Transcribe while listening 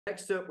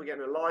Next up, we're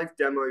getting a live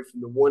demo from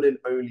the one and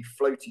only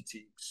Flowty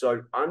team.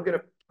 So I'm going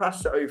to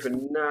pass it over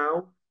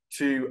now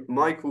to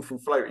Michael from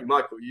Flowty.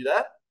 Michael, are you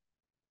there?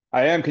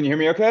 I am. Can you hear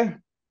me okay?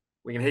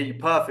 We can hear you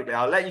perfectly.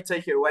 I'll let you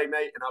take it away,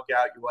 mate, and I'll get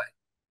out your way.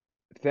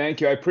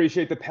 Thank you. I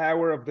appreciate the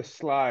power of the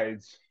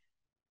slides.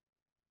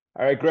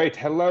 All right, great.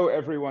 Hello,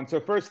 everyone. So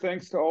first,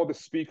 thanks to all the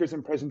speakers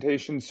and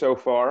presentations so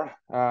far.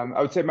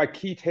 I would say my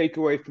key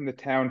takeaway from the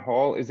town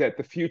hall is that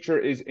the future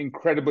is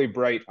incredibly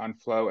bright on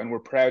Flow, and we're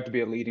proud to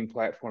be a leading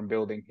platform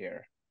building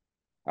here.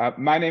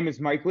 My name is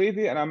Mike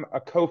Levy, and I'm a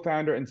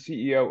co-founder and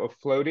CEO of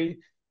Flowty.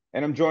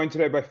 And I'm joined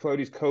today by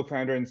Flowty's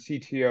co-founder and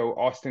CTO,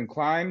 Austin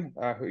Kline,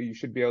 who you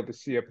should be able to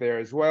see up there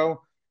as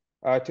well,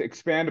 to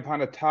expand upon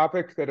a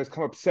topic that has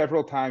come up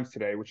several times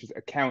today, which is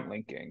account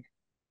linking.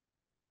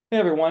 Hey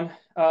everyone,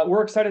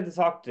 we're excited to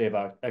talk today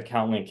about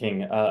account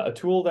linking, a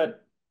tool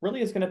that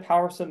really is going to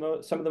power some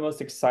of the most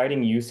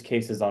exciting use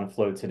cases on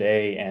Flow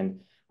today,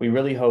 and we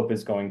really hope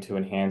is going to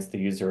enhance the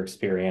user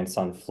experience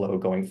on Flow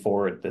going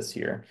forward this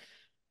year.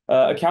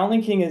 Account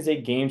linking is a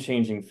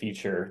game-changing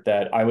feature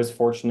that I was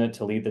fortunate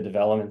to lead the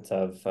development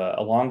of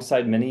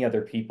alongside many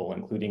other people,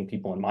 including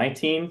people in my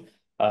team,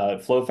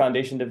 Flow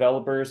Foundation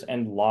developers,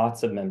 and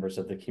lots of members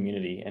of the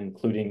community,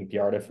 including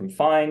Bjarda from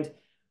Find,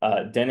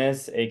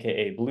 Dennis,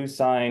 aka Blue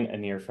Sign,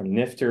 Anir from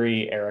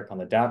Niftery, Eric on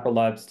the Dapper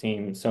Labs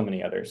team, and so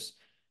many others.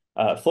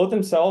 Float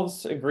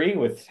themselves agree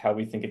with how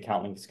we think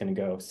account linking is going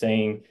to go,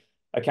 saying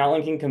account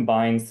linking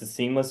combines the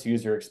seamless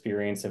user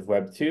experience of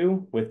Web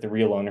 2 with the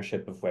real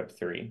ownership of Web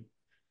 3.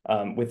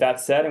 With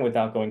that said, and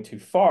without going too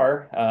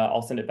far,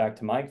 I'll send it back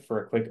to Mike for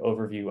a quick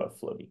overview of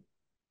Flowty.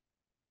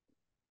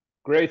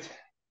 Great.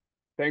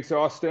 Thanks,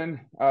 Austin.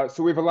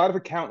 So we have a lot of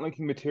account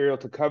linking material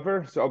to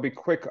cover, so I'll be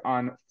quick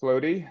on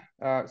Flowty.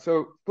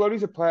 So Flowty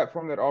is a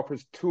platform that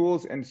offers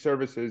tools and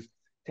services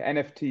to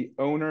NFT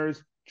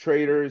owners,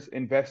 traders,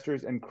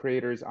 investors, and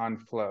creators on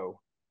Flow.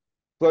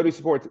 Flowty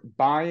supports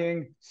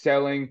buying,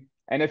 selling,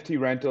 NFT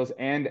rentals,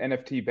 and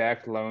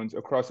NFT-backed loans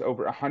across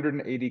over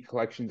 180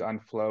 collections on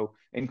Flow,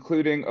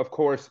 including, of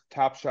course,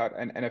 Top Shot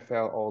and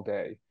NFL All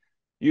Day.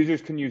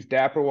 Users can use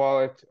Dapper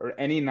Wallet or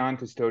any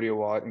non-custodial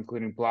wallet,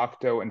 including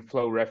Blockto and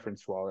Flow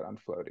Reference Wallet on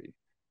Flowty.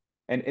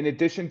 And in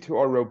addition to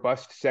our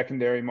robust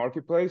secondary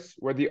marketplace,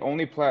 we're the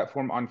only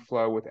platform on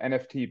Flow with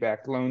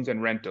NFT-backed loans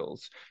and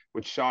rentals,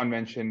 which Sean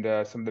mentioned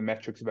some of the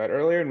metrics about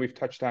earlier, and we've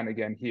touched on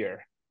again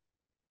here.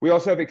 We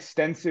also have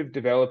extensive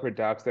developer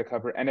docs that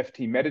cover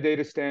NFT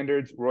metadata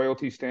standards,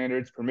 royalty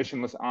standards,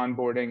 permissionless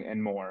onboarding,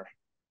 and more.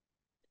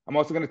 I'm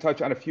also going to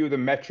touch on a few of the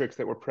metrics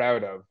that we're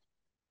proud of.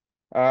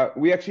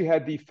 We actually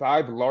had the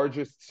 5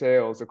 largest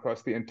sales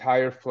across the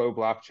entire Flow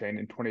blockchain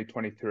in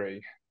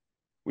 2023.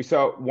 We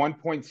saw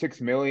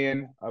 1.6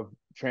 million of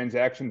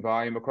transaction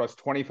volume across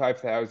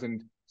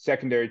 25,000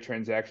 secondary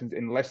transactions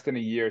in less than a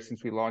year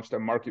since we launched our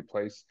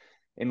marketplace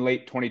in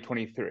late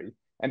 2023.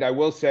 And I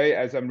will say,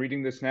 as I'm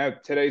reading this now,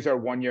 today's our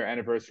 1-year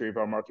anniversary of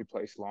our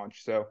marketplace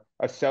launch. So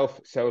a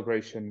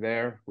self-celebration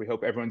there. We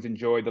hope everyone's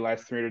enjoyed the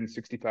last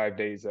 365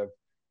 days of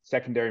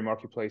secondary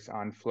marketplace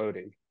on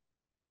Flowty.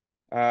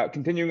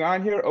 Continuing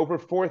on here, over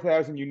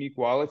 4,000 unique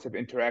wallets have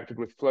interacted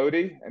with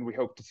Flowty, and we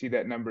hope to see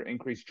that number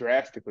increase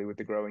drastically with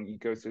the growing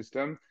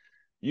ecosystem.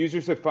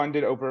 Users have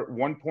funded over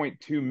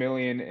 1.2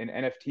 million in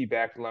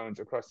NFT-backed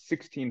loans across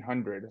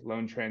 1,600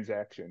 loan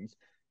transactions,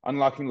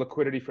 unlocking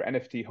liquidity for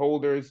NFT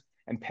holders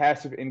and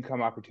passive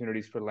income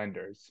opportunities for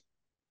lenders.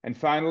 And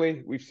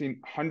finally, we've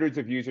seen hundreds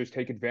of users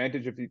take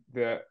advantage of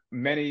the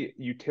many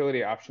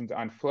utility options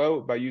on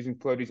Flow by using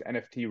Flowty's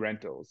NFT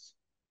rentals.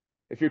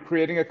 If you're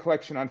creating a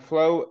collection on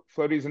Flow,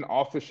 Flowty is an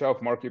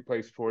off-the-shelf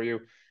marketplace for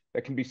you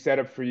that can be set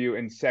up for you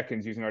in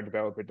seconds using our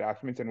developer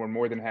documents, and we're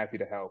more than happy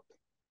to help.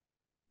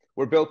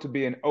 We're built to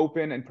be an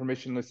open and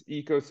permissionless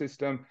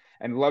ecosystem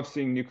and love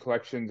seeing new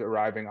collections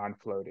arriving on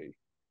Flowty.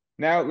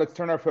 Now, let's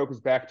turn our focus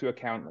back to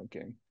account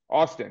linking.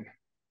 Austin,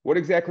 what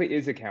exactly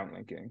is account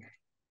linking?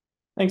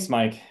 Thanks,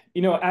 Mike.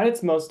 At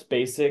its most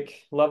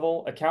basic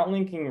level, account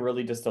linking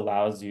really just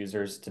allows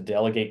users to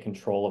delegate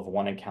control of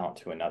one account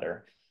to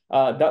another.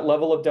 That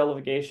level of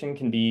delegation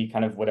can be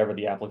kind of whatever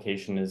the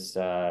application is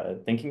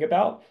thinking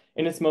about.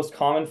 In its most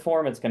common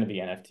form, it's going to be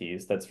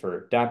NFTs. That's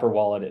for Dapper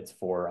Wallet. It's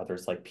for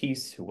others like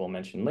Peace, who we'll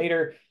mention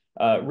later.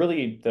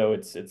 Really, though,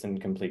 it's in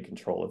complete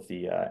control of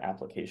the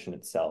application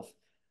itself.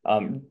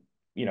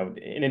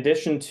 In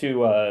addition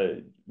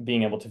to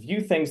being able to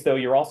view things, though,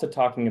 you're also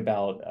talking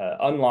about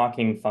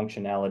unlocking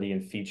functionality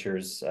and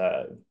features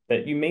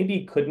that you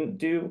maybe couldn't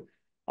do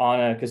on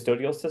a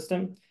custodial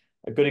system.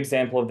 A good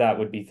example of that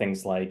would be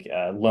things like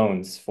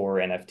loans for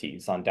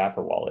NFTs on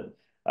Dapper Wallet.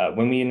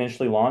 When we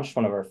initially launched,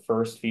 one of our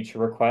first feature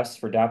requests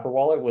for Dapper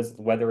Wallet was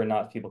whether or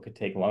not people could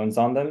take loans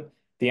on them.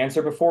 The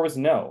answer before was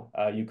no.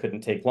 You couldn't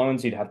take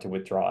loans, you'd have to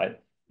withdraw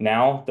it.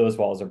 Now, those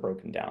walls are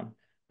broken down.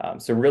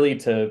 So really,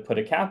 to put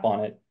a cap on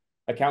it,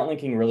 account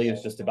linking really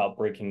is just about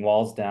breaking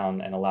walls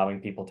down and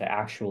allowing people to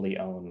actually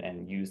own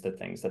and use the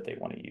things that they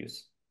want to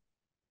use.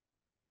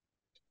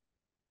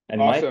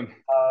 And Awesome.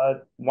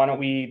 Mike, why don't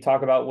we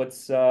talk about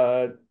what's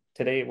out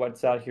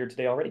here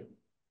today already?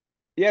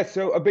 Yeah,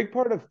 so a big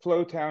part of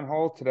Flow Town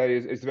Hall today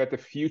is about the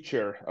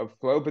future of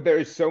Flow, but there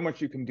is so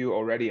much you can do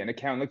already. And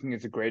account linking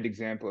is a great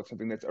example of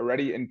something that's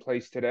already in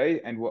place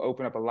today and will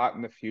open up a lot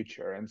in the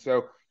future. And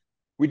so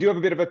we do have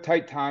a bit of a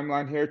tight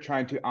timeline here,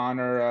 trying to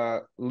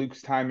honor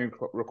Luke's timing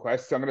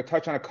request. So I'm going to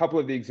touch on a couple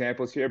of the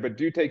examples here, but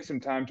do take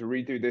some time to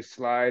read through this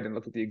slide and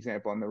look at the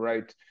example on the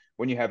right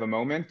when you have a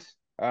moment.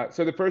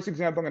 So the first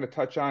example I'm going to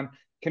touch on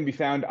can be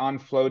found on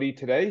Flowty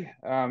today,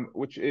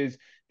 which is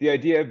the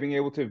idea of being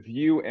able to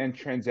view and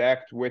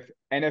transact with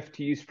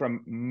NFTs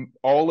from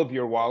all of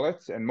your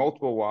wallets and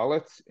multiple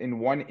wallets in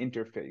one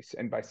interface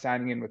and by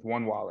signing in with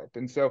one wallet.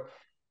 And so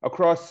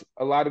across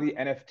a lot of the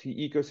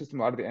NFT ecosystem,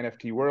 a lot of the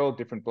NFT world,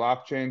 different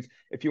blockchains,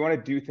 if you want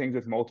to do things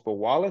with multiple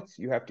wallets,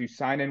 you have to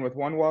sign in with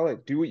one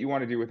wallet, do what you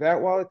want to do with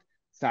that wallet,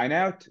 sign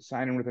out,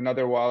 sign in with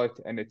another wallet,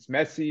 and it's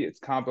messy, it's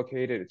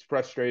complicated, it's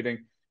frustrating,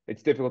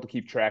 it's difficult to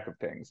keep track of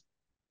things.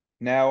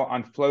 Now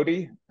on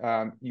Flowty,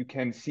 you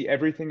can see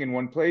everything in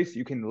one place.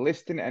 You can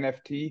list an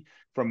NFT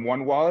from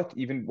one wallet,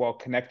 even while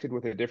connected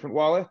with a different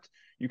wallet.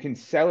 You can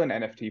sell an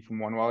NFT from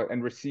one wallet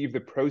and receive the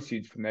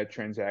proceeds from that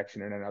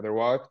transaction in another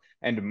wallet,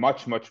 and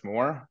much, much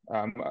more.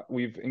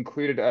 We've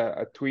included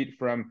a tweet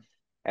from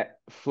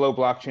Flow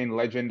blockchain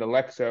legend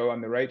Alexo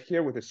on the right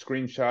here with a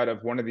screenshot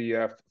of one of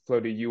the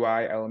Flowty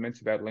UI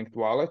elements about linked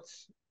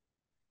wallets,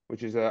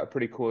 which is a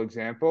pretty cool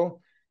example.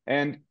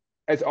 And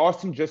as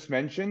Austin just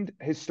mentioned,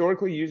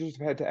 historically, users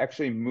have had to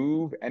actually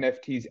move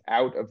NFTs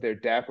out of their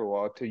Dapper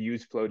wallet to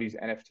use Flowty's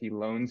NFT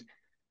loans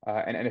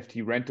and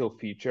NFT rental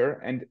feature.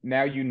 And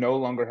now you no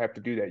longer have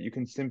to do that. You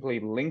can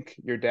simply link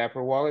your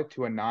Dapper wallet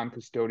to a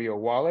non-custodial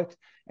wallet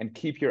and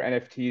keep your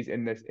NFTs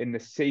in the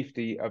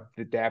safety of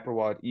the Dapper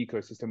wallet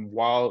ecosystem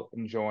while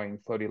enjoying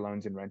Flowty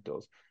loans and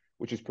rentals,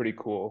 which is pretty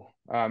cool.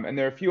 And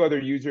there are a few other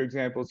user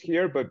examples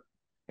here, but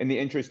in the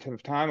interest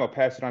of time, I'll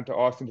pass it on to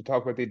Austin to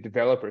talk about the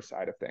developer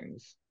side of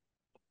things.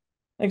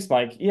 Thanks,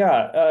 Mike.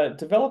 Yeah,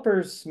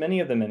 developers,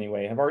 many of them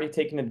anyway, have already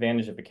taken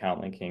advantage of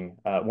account linking.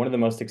 One of the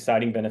most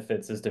exciting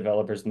benefits is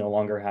developers no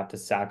longer have to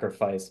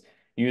sacrifice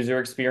user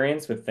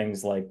experience with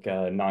things like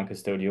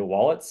non-custodial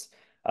wallets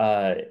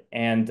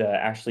and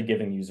actually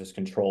giving users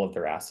control of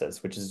their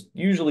assets, which is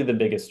usually the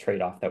biggest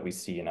trade-off that we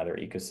see in other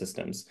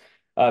ecosystems.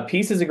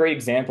 Peace is a great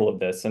example of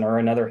this and are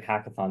another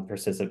hackathon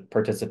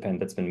participant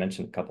that's been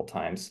mentioned a couple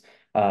times.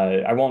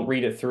 I won't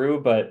read it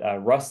through, but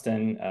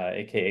Rustin,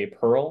 aka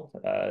Pearl,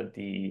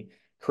 the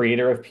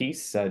creator of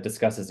Peace,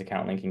 discusses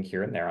account linking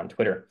here and there on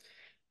Twitter.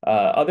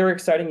 Other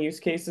exciting use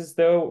cases,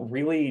 though,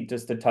 really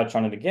just to touch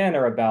on it again,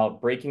 are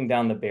about breaking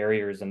down the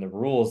barriers and the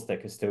rules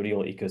that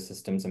custodial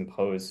ecosystems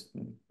impose,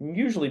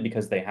 usually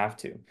because they have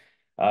to.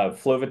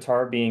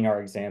 Flowty being our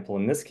example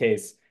in this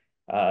case,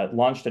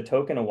 launched a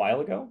token a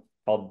while ago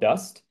called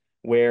Dust,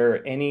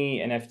 where any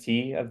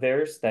NFT of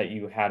theirs that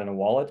you had in a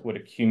wallet would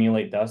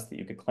accumulate dust that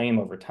you could claim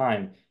over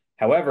time.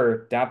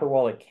 However, Dapper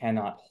Wallet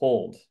cannot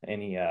hold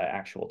any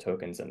actual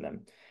tokens in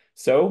them.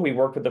 So we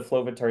worked with the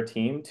Flowty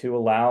team to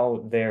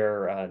allow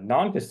their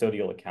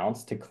non-custodial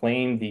accounts to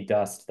claim the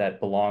dust that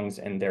belongs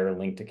in their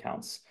linked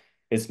accounts.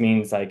 This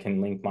means I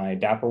can link my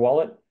Dapper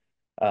wallet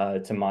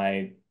to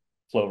my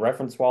Flow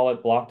reference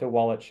wallet, Blockto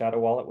wallet, Shadow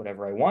wallet,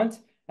 whatever I want,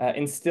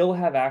 and still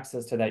have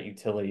access to that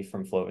utility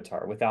from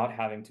Flowty without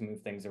having to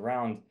move things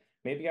around.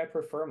 Maybe I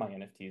prefer my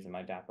NFTs in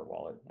my Dapper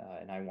wallet,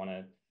 and I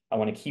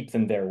want to keep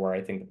them there where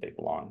I think that they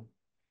belong.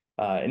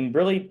 And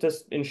really,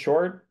 just in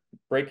short,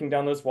 breaking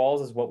down those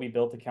walls is what we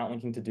built account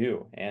linking to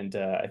do. And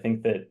I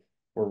think that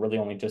we're really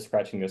only just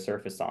scratching the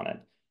surface on it.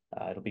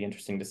 It'll be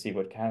interesting to see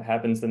what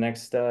happens the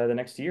next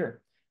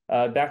year.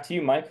 Back to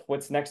you, Mike.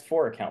 What's next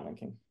for account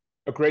linking?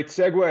 A great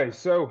segue.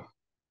 So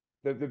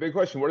the big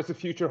question, what does the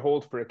future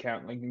hold for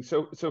account linking?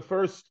 So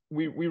first,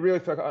 we really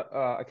thought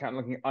account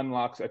linking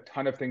unlocks a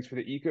ton of things for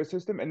the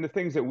ecosystem. And the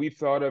things that we've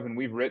thought of and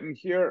we've written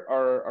here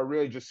are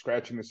really just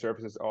scratching the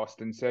surface, as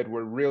Austin said.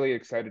 We're really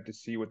excited to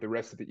see what the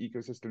rest of the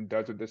ecosystem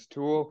does with this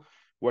tool,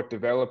 what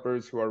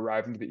developers who are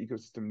arriving to the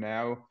ecosystem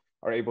now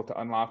are able to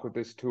unlock with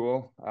this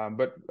tool.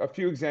 But a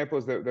few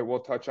examples that we'll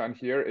touch on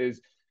here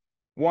is,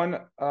 one,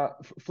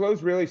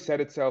 Flow's really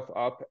set itself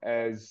up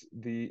as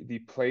the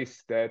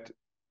place that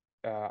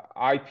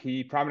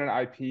prominent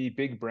IP,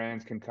 big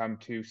brands can come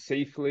to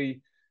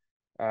safely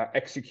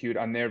execute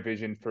on their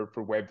vision for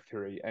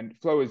Web3. And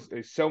Flow is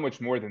so much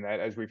more than that,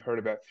 as we've heard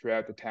about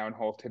throughout the town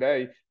hall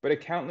today. But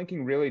account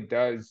linking really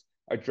does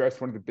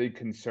address one of the big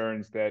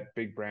concerns that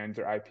big brands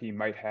or IP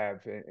might have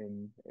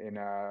in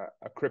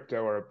a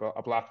crypto or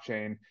a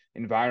blockchain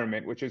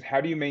environment, which is, how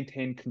do you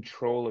maintain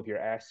control of your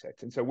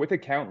assets? And so with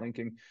account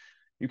linking,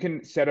 you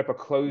can set up a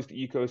closed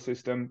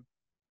ecosystem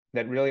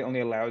that really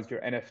only allows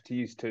your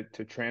NFTs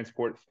to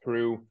transport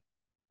through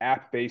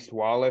app-based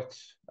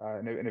wallets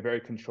in a very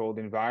controlled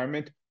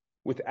environment,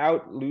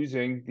 without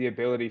losing the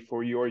ability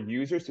for your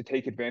users to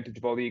take advantage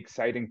of all the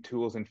exciting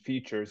tools and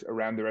features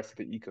around the rest of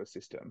the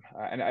ecosystem.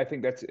 And I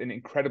think that's an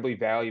incredibly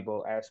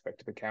valuable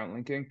aspect of account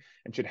linking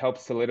and should help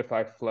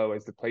solidify Flow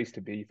as the place to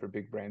be for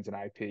big brands and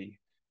IP.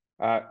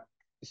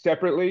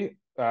 Separately,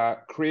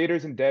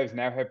 creators and devs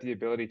now have the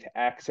ability to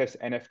access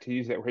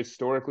NFTs that were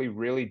historically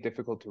really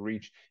difficult to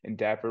reach in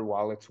Dapper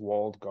Wallet's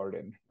walled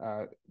garden.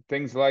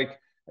 Things like,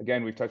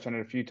 again, we've touched on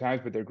it a few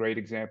times, but they're great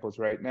examples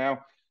right now.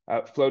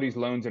 Flowty's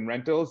loans and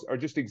rentals are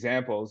just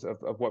examples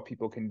of what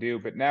people can do.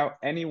 But now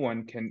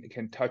anyone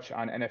can touch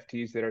on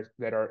NFTs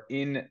that are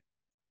in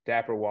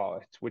Dapper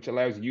wallets, which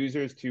allows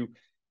users to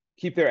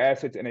keep their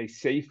assets in a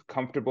safe,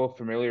 comfortable,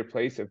 familiar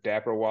place of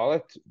Dapper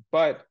wallet,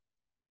 but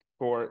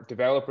for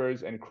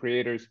developers and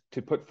creators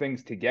to put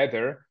things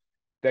together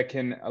that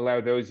can allow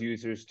those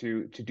users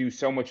to do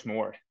so much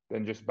more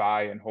than just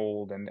buy and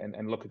hold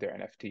and look at their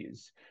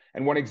NFTs.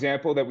 And one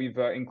example that we've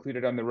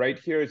included on the right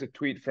here is a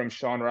tweet from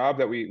Sean Robb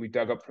that we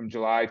dug up from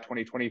July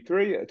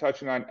 2023,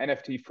 touching on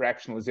NFT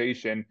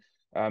fractionalization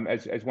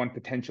as one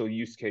potential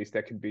use case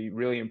that could be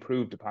really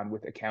improved upon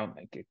with account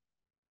linking.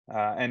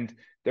 And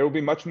there will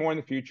be much more in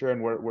the future,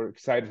 and we're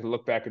excited to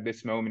look back at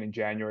this moment in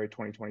January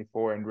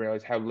 2024 and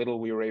realize how little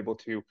we were able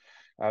to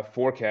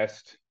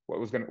forecast what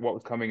was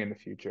coming in the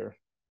future.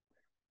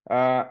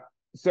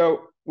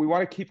 So we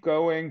want to keep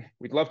going.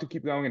 We'd love to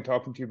keep going and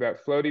talking to you about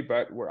Flowty,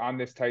 but we're on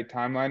this tight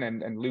timeline,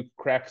 and Luke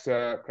cracks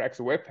a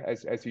whip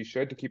as he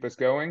should to keep us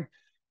going.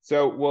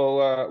 So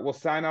we'll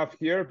sign off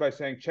here by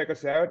saying check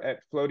us out at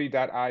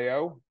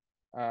flowty.io,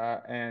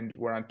 and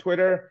we're on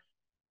Twitter,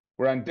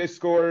 we're on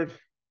Discord,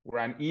 we're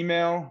on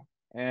email,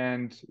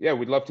 and yeah,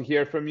 we'd love to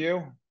hear from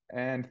you.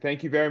 And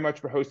thank you very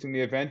much for hosting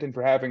the event and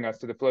for having us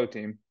to the Flow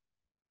team.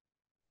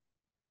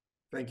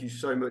 Thank you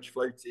so much,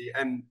 Flowty.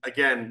 And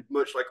again,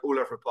 much like all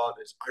of our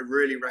partners, I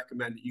really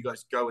recommend that you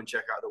guys go and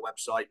check out the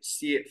website,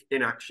 see it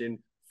in action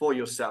for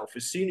yourself.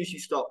 As soon as you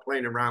start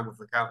playing around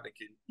with account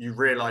linking, you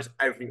realize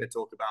everything they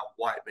talk about,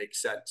 why it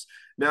makes sense.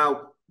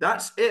 Now,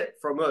 that's it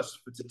from us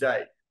for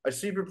today. I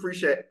super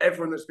appreciate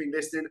everyone that's been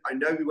listening. I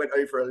know we went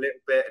over a little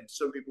bit and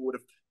some people would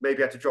have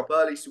maybe had to drop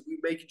early. So we're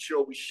making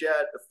sure we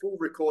share the full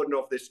recording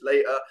of this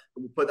later,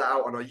 and we'll put that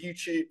out on our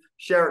YouTube,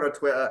 share it on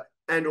Twitter,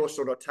 and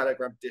also on our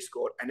Telegram,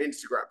 Discord, and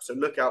Instagram. So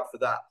look out for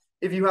that.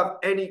 If you have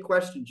any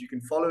questions, you can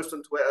follow us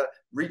on Twitter,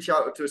 reach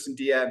out to us in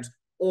DMs,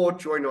 or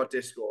join our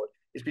Discord.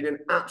 It's been an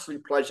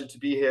absolute pleasure to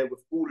be here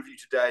with all of you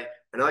today,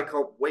 and I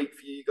can't wait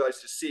for you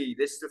guys to see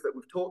this stuff that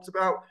we've talked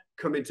about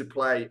come into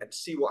play and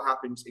see what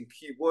happens in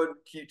Q1,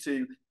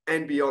 Q2,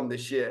 and beyond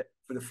this year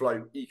for the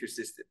Flow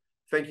ecosystem.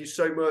 Thank you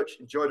so much.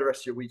 Enjoy the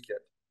rest of your weekend.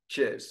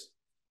 Cheers.